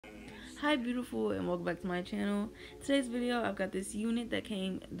Hi beautiful, and welcome back to my channel. Today's video, I've got this unit that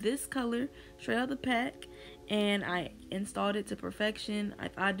came this color straight out of the pack, and I installed it to perfection.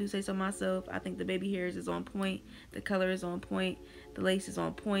 If I do say so myself, I think the baby hairs is on point, the color is on point, the lace is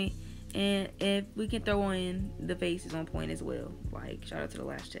on point, and if we can throw in the face is on point as well. Like, shout out to the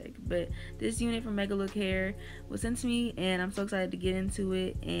lash tag. But this unit from Megalook hair was sent to me, and I'm so excited to get into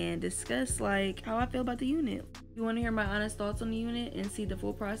it and discuss like how I feel about the unit. If you want to hear my honest thoughts on the unit and see the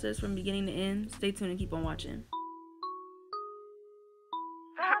full process from beginning to end, stay tuned and keep on watching.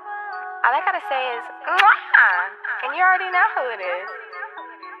 All I gotta say is, mwah! And you already know who it is.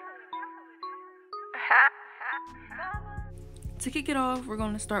 To kick it off, we're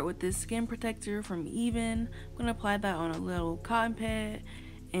going to start with this skin protector from Even. I'm going to apply that on a little cotton pad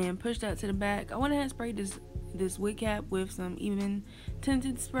and push that to the back. I went ahead and sprayed this wig cap with some Even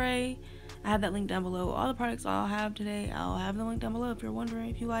tinted spray. I have that link down below. All the products I'll have today, I'll have the link down below. If you're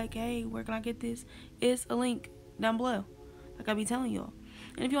wondering, if you like, hey, where can I get this? It's a link down below, like I be telling y'all.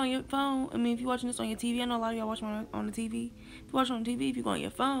 And if you're on your phone, if you're watching this on your TV, I know a lot of y'all watch on the TV. If you watch on TV, if you go on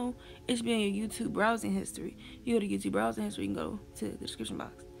your phone, it should be on your YouTube browsing history. You go to YouTube browsing history, you can go to the description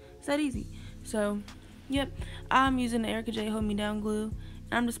box. It's that easy. So, yep, I'm using the Ericka J Hold Me Down glue,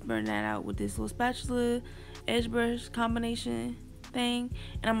 and I'm just spraying that out with this little spatula edge brush combination thing,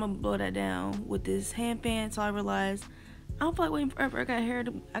 and I'm gonna blow that down with this hand fan. So I realized I don't feel like waiting forever. I got hair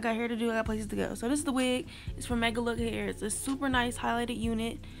to do. I got places to go. So this is the wig. It's from Megalook hair. It's a super nice highlighted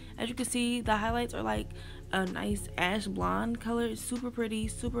unit. As you can see, the highlights are like a nice ash blonde color. It's super pretty,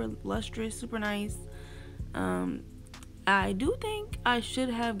 super lustrous, super nice. I do think I should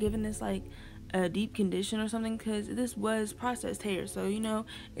have given this like a deep condition or something, because this was processed hair. So,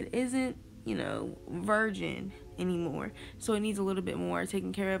 it isn't, virgin anymore, so it needs a little bit more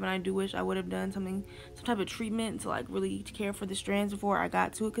taken care of. And I do wish I would have done some type of treatment to like really care for the strands before I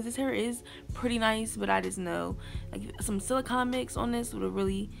got to it, because this hair is pretty nice, but I just know like some silicone mix on this would have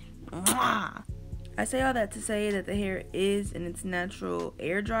really I say all that to say that the hair is in its natural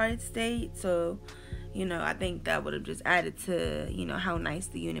air dried state, so I think that would have just added to how nice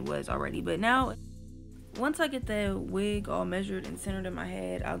the unit was already. But now, once I get the wig all measured and centered in my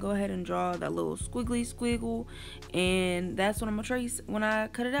head, I'll go ahead and draw that little squiggly squiggle, and that's what I'm gonna trace when I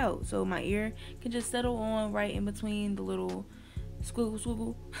cut it out, so my ear can just settle on right in between the little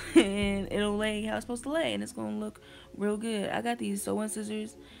squiggle and it'll lay how it's supposed to lay, and it's gonna look real good. I got these sewing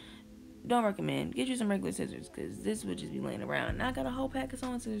scissors. Don't recommend. Get you some regular scissors, because this would just be laying around, and I got a whole pack of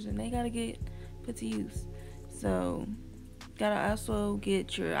sewing scissors and they gotta get put to use. So gotta also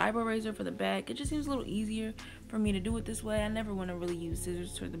get your eyebrow razor for the back. It just seems a little easier for me to do it this way. I never want to really use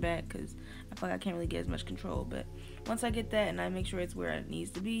scissors for the back because I feel like I can't really get as much control. But once I get that and I make sure it's where it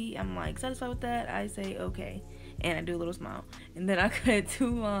needs to be, I'm like satisfied with that. I say okay, and I do a little smile, and then I cut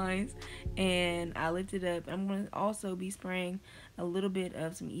 2 lines and I lift it up. I'm going to also be spraying a little bit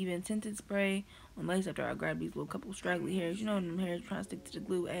of some Even tinted spray on lace after I grab these little couple straggly hairs. When them hairs trying to stick to the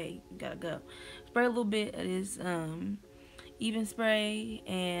glue, hey, you gotta go. Spray a little bit of this Even spray,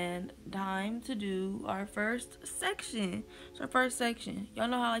 and time to do our first section. So our first section, y'all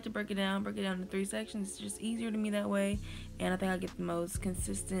know how I like to break it down into 3 sections. It's just easier to me that way, and I think I get the most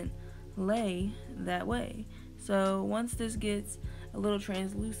consistent lay that way. So once this gets a little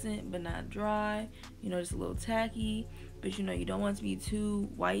translucent but not dry, just a little tacky, but you don't want it to be too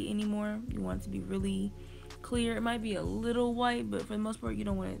white anymore. You want it to be really clear. It might be a little white, but for the most part you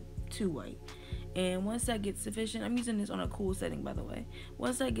don't want it too white. And once that gets sufficient, I'm using this on a cool setting, by the way.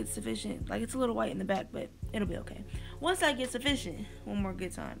 Once that gets sufficient, like it's a little white in the back, but it'll be okay. Once that gets sufficient, one more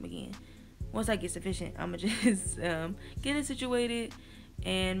good time again. Once I get sufficient, I'm gonna just get it situated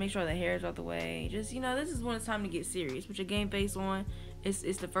and make sure the hair is out the way. Just, this is when it's time to get serious. Put your game face on.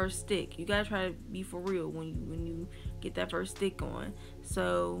 It's the first stick. You gotta try to be for real when you get that first stick on.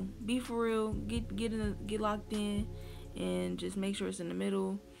 So be for real. Get locked in, and just make sure it's in the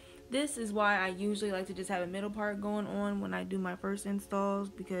middle. This is why I usually like to just have a middle part going on when I do my first installs,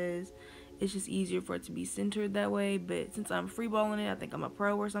 because it's just easier for it to be centered that way. But since I'm freeballing it, I think I'm a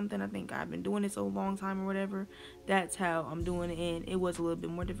pro or something. I think I've been doing this a long time or whatever. That's how I'm doing it, and it was a little bit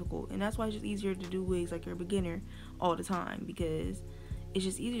more difficult. And that's why it's just easier to do wigs like you're a beginner all the time, because it's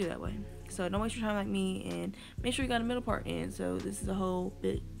just easier that way. So don't waste your time like me, and make sure you got a middle part in, so this is a whole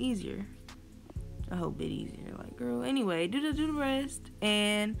bit easier. Like, girl, anyway, do the rest.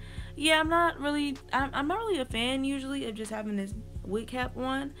 And yeah, I'm not really a fan usually of just having this wig cap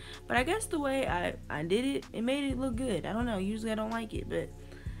on, but I guess the way I did it made it look good. I don't know, usually I don't like it, but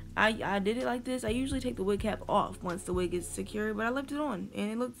I did it like this. I usually take the wig cap off once the wig is secure, but I left it on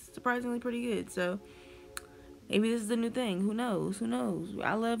and it looks surprisingly pretty good. So Maybe this is the new thing. Who knows? Who knows?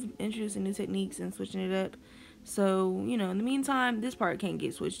 I love introducing new techniques and switching it up. So, you know, in the meantime, this part can't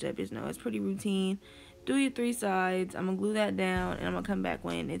get switched up. Just know it's pretty routine. Do your 3 sides. I'm going to glue that down, and I'm going to come back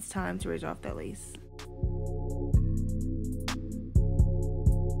when it's time to raise off that lace.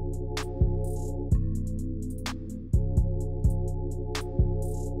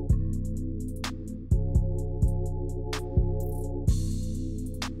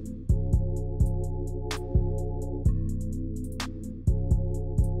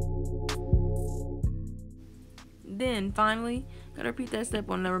 Then finally, gotta repeat that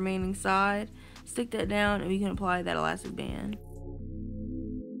step on the remaining side. Stick that down and we can apply that elastic band.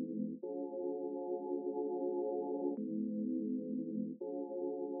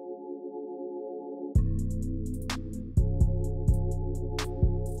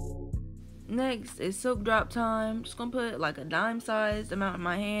 Next is silk drop time. Just gonna put like a dime sized amount in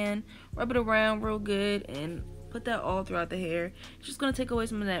my hand, rub it around real good, and put that all throughout the hair. It's just gonna take away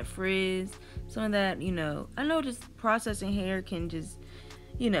some of that frizz, some of that, you know, I know just processing hair can just,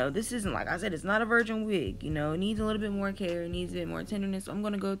 you know, this isn't, like I said, it's not a virgin wig, you know, it needs a little bit more care, it needs a bit more tenderness. So I'm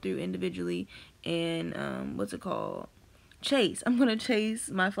gonna go through individually and I'm gonna chase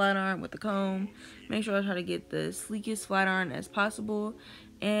my flat iron with the comb, make sure I try to get the sleekest flat iron as possible,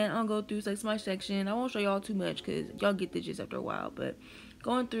 and I'll go through section by section. I won't show y'all too much because y'all get the gist after a while, but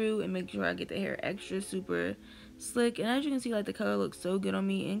going through and make sure I get the hair extra super slick. And as you can see, like, the color looks so good on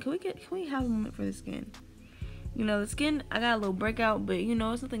me. And can we have a moment for the skin? You know, the skin, I got a little breakout, but you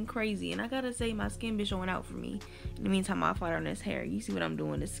know, it's nothing crazy. And I gotta say, my skin been showing out for me. In the meantime, I flat iron this hair. You see what I'm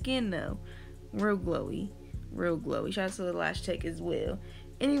doing? The skin though, real glowy, real glowy. Shout out to the lash tech as well.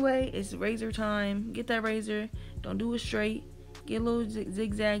 Anyway, it's razor time. Get that razor. Don't do it straight. Get a little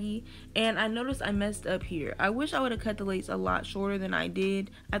zigzaggy. And I noticed I messed up here. I wish I would have cut the lace a lot shorter than I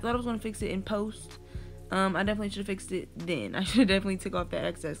did. I thought I was gonna fix it in post. I definitely should have fixed it then. I should have definitely took off that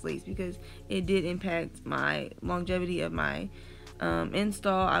excess lace because it did impact my longevity of my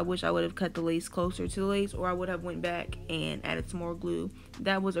install. I wish I would have cut the lace closer to the lace, or I would have went back and added some more glue.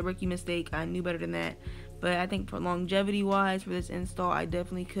 That was a rookie mistake. I knew better than that. But I think for longevity wise for this install, I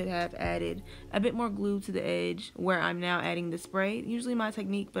definitely could have added a bit more glue to the edge where I'm now adding the spray. Usually my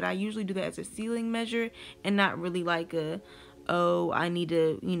technique, but I usually do that as a sealing measure and not really like a, oh, I need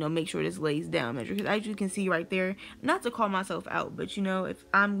to, you know, make sure this lays down measure. Because as you can see right there, not to call myself out, but you know, if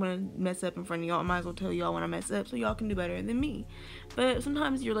I'm going to mess up in front of y'all, I might as well tell y'all when I mess up so y'all can do better than me. But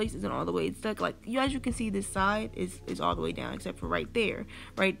sometimes your lace isn't all the way stuck. Like, as you can see, this side is all the way down except for right there.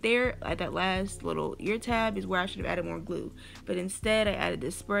 Right there at that last little ear tab is where I should have added more glue. But instead, I added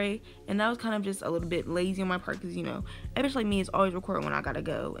this spray, and that was kind of just a little bit lazy on my part because, you know, a bitch like me is always recording when I gotta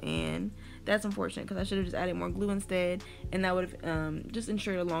go, and that's unfortunate because I should have just added more glue instead, and that would have just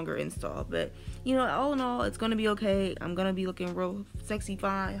ensured a longer install. But, you know, all in all, it's going to be okay. I'm going to be looking real sexy,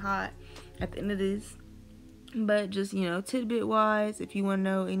 fine, hot at the end of this. But just, you know, tidbit wise, if you want to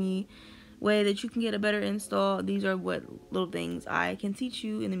know any way that you can get a better install, these are what little things I can teach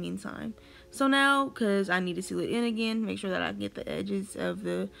you in the meantime. So now, because I need to seal it in again, make sure that I get the edges of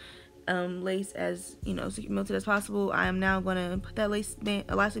the lace as, you know, secure melted as possible, I am now going to put that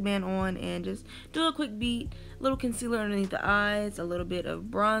elastic band on and just do a quick beat, a little concealer underneath the eyes, a little bit of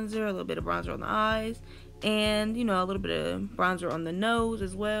bronzer, on the eyes, and, you know, a little bit of bronzer on the nose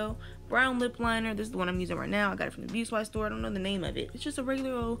as well. Brown lip liner, this is the one I'm using right now. I got it from the Beauty Supply store. I don't know the name of it. It's just a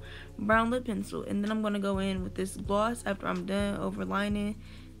regular old brown lip pencil. And then I'm going to go in with this gloss after I'm done overlining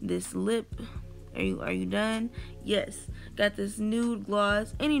this lip. Are you done? Yes. Got this nude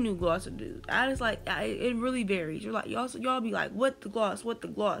gloss. Any nude gloss will do. It really varies. You're like, y'all be like, what the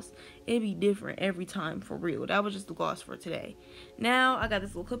gloss? It'd be different every time, for real. That was just the gloss for today. Now I got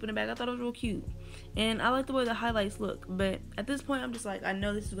this little clip in the back. I thought it was real cute, and I like the way the highlights look. But at this point, I'm just like, I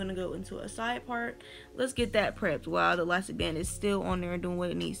know this is gonna go into a side part. Let's get that prepped while the elastic band is still on there and doing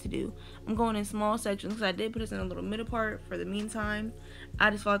what it needs to do. I'm going in small sections because I did put this in a little middle part for the meantime. I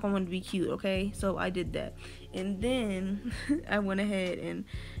just felt like I wanted to be cute, okay? So I did that. And then I went ahead and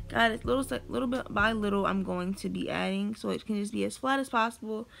got it little bit by little. I'm going to be adding so it can just be as flat as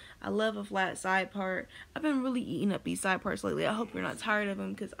possible. I love a flat side part. I've been really eating up these side parts lately. I hope you're not tired of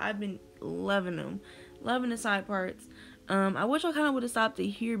them because I've been loving them. Loving the side parts. I wish I kind of would have stopped it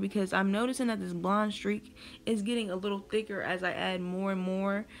here because I'm noticing that this blonde streak is getting a little thicker as I add more and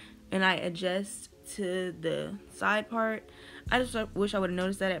more and I adjust to the side part. I just wish I would have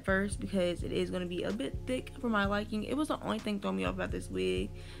noticed that at first, because it is going to be a bit thick for my liking. It was the only thing throwing me off about this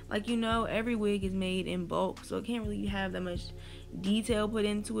wig. Like, you know, every wig is made in bulk, so it can't really have that much detail put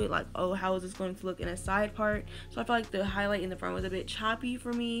into it. Like, oh, how is this going to look in a side part? So I feel like the highlight in the front was a bit choppy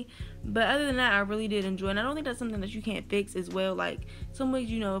for me. But other than that, I really did enjoy it. And I don't think that's something that you can't fix as well. Like, some wigs,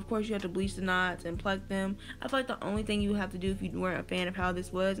 you know, of course you have to bleach the knots and pluck them. I feel like the only thing you have to do if you weren't a fan of how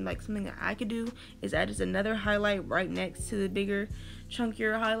this was, and like something that I could do, is add just another highlight right next to the bigger,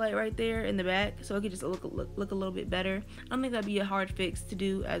 chunkier highlight right there in the back, so it could just look a little bit better. I don't think that'd be a hard fix to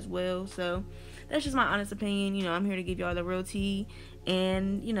do as well. So that's just my honest opinion. You know, I'm here to give y'all the real tea,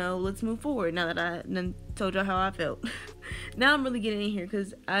 and you know, let's move forward now that I done told y'all how I felt. Now I'm really getting in here,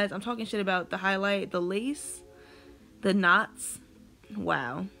 because as I'm talking shit about the highlight, the lace, the knots,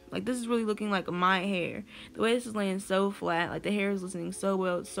 wow, like this is really looking like my hair. The way this is laying so flat, like the hair is listening so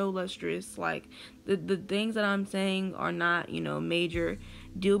well, it's so lustrous. Like the things that I'm saying are not, you know, major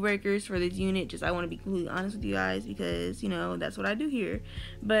deal breakers for this unit. Just I want to be completely honest with you guys, because you know that's what I do here.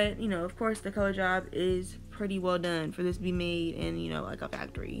 But you know, of course, the color job is pretty well done for this to be made in, you know, like a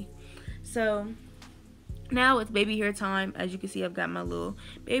factory. So now it's baby hair time. As you can see, I've got my little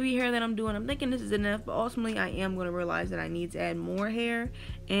baby hair that I'm doing. I'm thinking this is enough, but ultimately I am going to realize that I need to add more hair,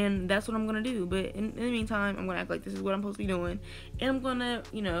 and that's what I'm going to do. But in the meantime, I'm going to act like this is what I'm supposed to be doing, and I'm going to,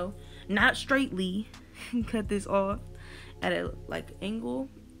 you know, not straightly cut this off at a like angle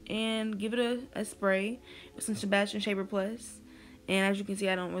and give it a spray with some Sebastian Shaper Plus. And as you can see,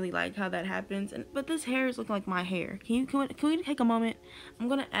 I don't really like how that happens. But this hair is looking like my hair. Can we take a moment? I'm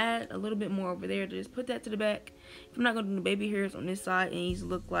going to add a little bit more over there to just put that to the back. If I'm not going to do the baby hairs on this side, it needs to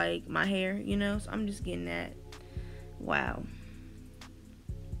look like my hair, you know? So I'm just getting that. Wow.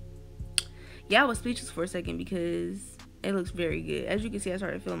 Yeah, I was speechless for a second, because it looks very good. As you can see, I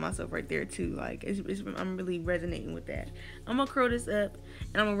started feeling myself right there too. Like I'm really resonating with that. I'm gonna curl this up,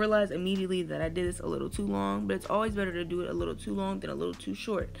 and I'm gonna realize immediately that I did this a little too long. But it's always better to do it a little too long than a little too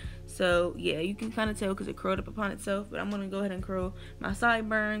short. So yeah, you can kind of tell because it curled up upon itself. But I'm gonna go ahead and curl my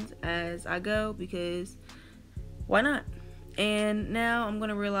sideburns as I go, because why not? And now I'm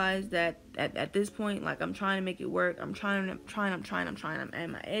gonna realize that at this point, like, I'm trying to make it work. I'm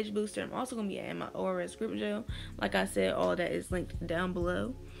adding my edge booster. I'm also gonna be adding my ORS grip gel. Like I said, all that is linked down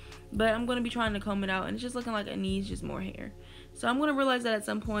below. But I'm gonna be trying to comb it out, and it's just looking like it needs just more hair. So I'm gonna realize that at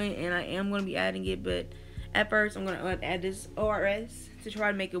some point, and I am gonna be adding it. But at first, I'm gonna add this ORS to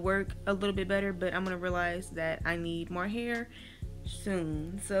try to make it work a little bit better. But I'm gonna realize that I need more hair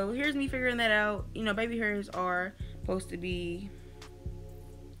soon. So here's me figuring that out. You know, baby hairs are supposed to be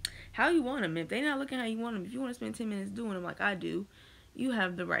how you want them. If they're not looking how you want them, if you want to spend 10 minutes doing them like I do, you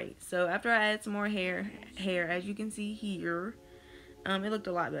have the right. So after I add some more hair, as you can see here, it looked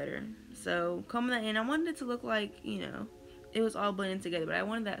a lot better. So combing that in, I wanted it to look like, you know, it was all blending together, but I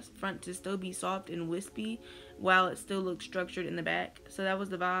wanted that front to still be soft and wispy while it still looked structured in the back. So that was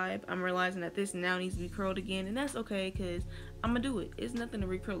the vibe. I'm realizing that this now needs to be curled again, and that's okay, because I'm gonna do it. It's nothing to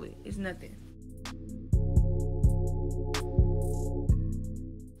recurl it. It's nothing.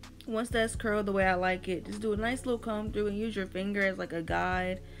 Once that's curled the way I like it, just do a nice little comb through and use your finger as like a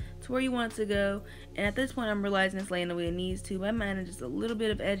guide to where you want it to go. And at this point, I'm realizing it's laying the way it needs to. I'm adding just a little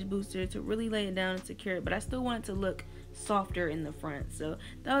bit of edge booster to really lay it down and secure it, but I still want it to look softer in the front. So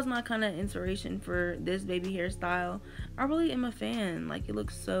that was my kind of inspiration for this baby hairstyle. I really am a fan. Like, it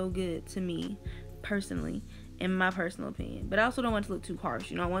looks so good to me personally, in my personal opinion. But I also don't want it to look too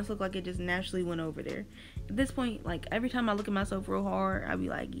harsh. You know, I want it to look like it just naturally went over there. At this point, like, every time I look at myself real hard, I'll be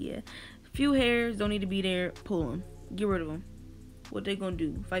like, yeah, few hairs don't need to be there. Pull them. Get rid of them. What they gonna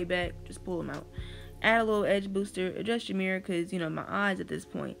do? Fight back? Just pull them out. Add a little edge booster. Adjust your mirror, because, you know, my eyes at this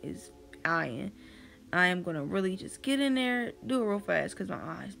point is eyeing. I am gonna really just get in there, do it real fast, because my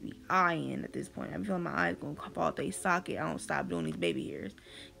eyes be eyeing at this point. I'm feeling my eyes gonna fall out their socket. I don't stop doing these baby hairs.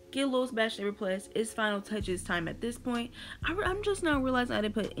 Get a little Sebastian Shaper Plus. It's final touches time at this point. I'm just now realizing I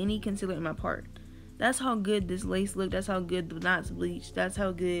didn't put any concealer in my part. That's how good this lace looked. That's how good the knots bleached. That's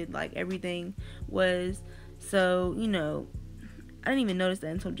how good, like, everything was. So, you know, I didn't even notice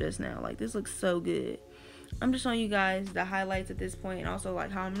that until just now. Like, this looks so good. I'm just showing you guys the highlights at this point, and also like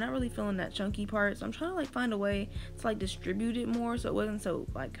how I'm not really feeling that chunky part. So I'm trying to like find a way to like distribute it more so it wasn't so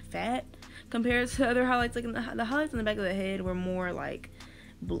like fat compared to other highlights. Like the highlights in the back of the head were more like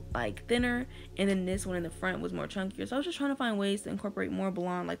like thinner, and then this one in the front was more chunkier. So I was just trying to find ways to incorporate more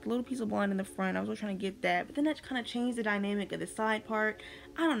blonde, like the little piece of blonde in the front. I was trying to get that, but then that kind of changed the dynamic of the side part.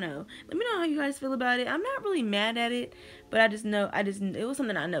 I don't know. Let me know how you guys feel about it. I'm not really mad at it, but I just know it was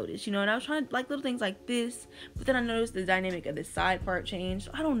something I noticed, you know. And I was trying to like little things like this, but then I noticed the dynamic of the side part changed.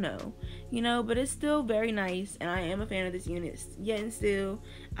 So I don't know, you know, but it's still very nice, and I am a fan of this unit. Yet and still,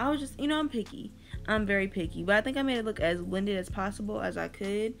 I was just, you know, I'm picky. I'm very picky, but I think I made it look as blended as possible as I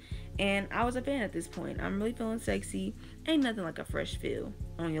could, and I was a fan at this point. I'm really feeling sexy. Ain't nothing like a fresh feel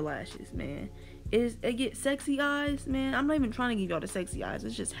on your lashes, man. It gets sexy eyes, man. I'm not even trying to give y'all the sexy eyes.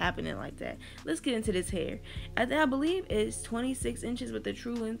 It's just happening like that. Let's get into this hair. I believe it's 26 inches, but the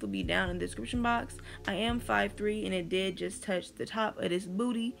true length will be down in the description box. I am 5'3", and it did just touch the top of this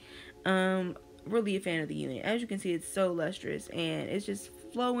booty. Really a fan of the unit. As you can see, it's so lustrous, and it's just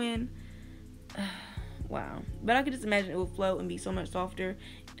flowing. Wow. But I could just imagine it would float and be so much softer.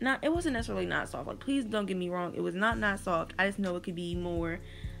 It wasn't necessarily not soft. Like, please don't get me wrong. It was not soft. I just know it could be more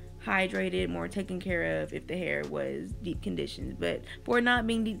hydrated, more taken care of if the hair was deep conditioned. But for not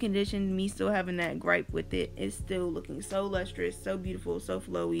being deep conditioned, me still having that gripe with it, it's still looking so lustrous, so beautiful, so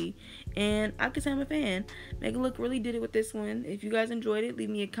flowy, and I could say I'm a fan. Megalook really did it with this one. If you guys enjoyed it, leave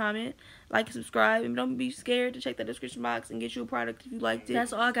me a comment, like and subscribe, and don't be scared to check that description box and get you a product if you liked it.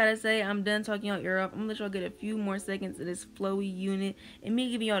 That's all I gotta say. I'm done talking y'all ear off. I'm gonna let y'all get a few more seconds of this flowy unit and me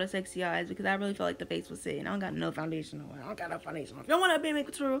giving y'all the sexy eyes, because I really felt like the face was sitting. I don't got no foundation on. I don't got no foundation on. If y'all want a big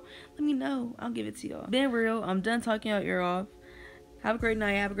makeup tutorial, let me know. I'll give it to y'all. Been real. I'm done talking y'all ear off. Have a great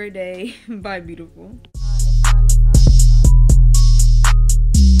night. Have a great day. Bye, beautiful.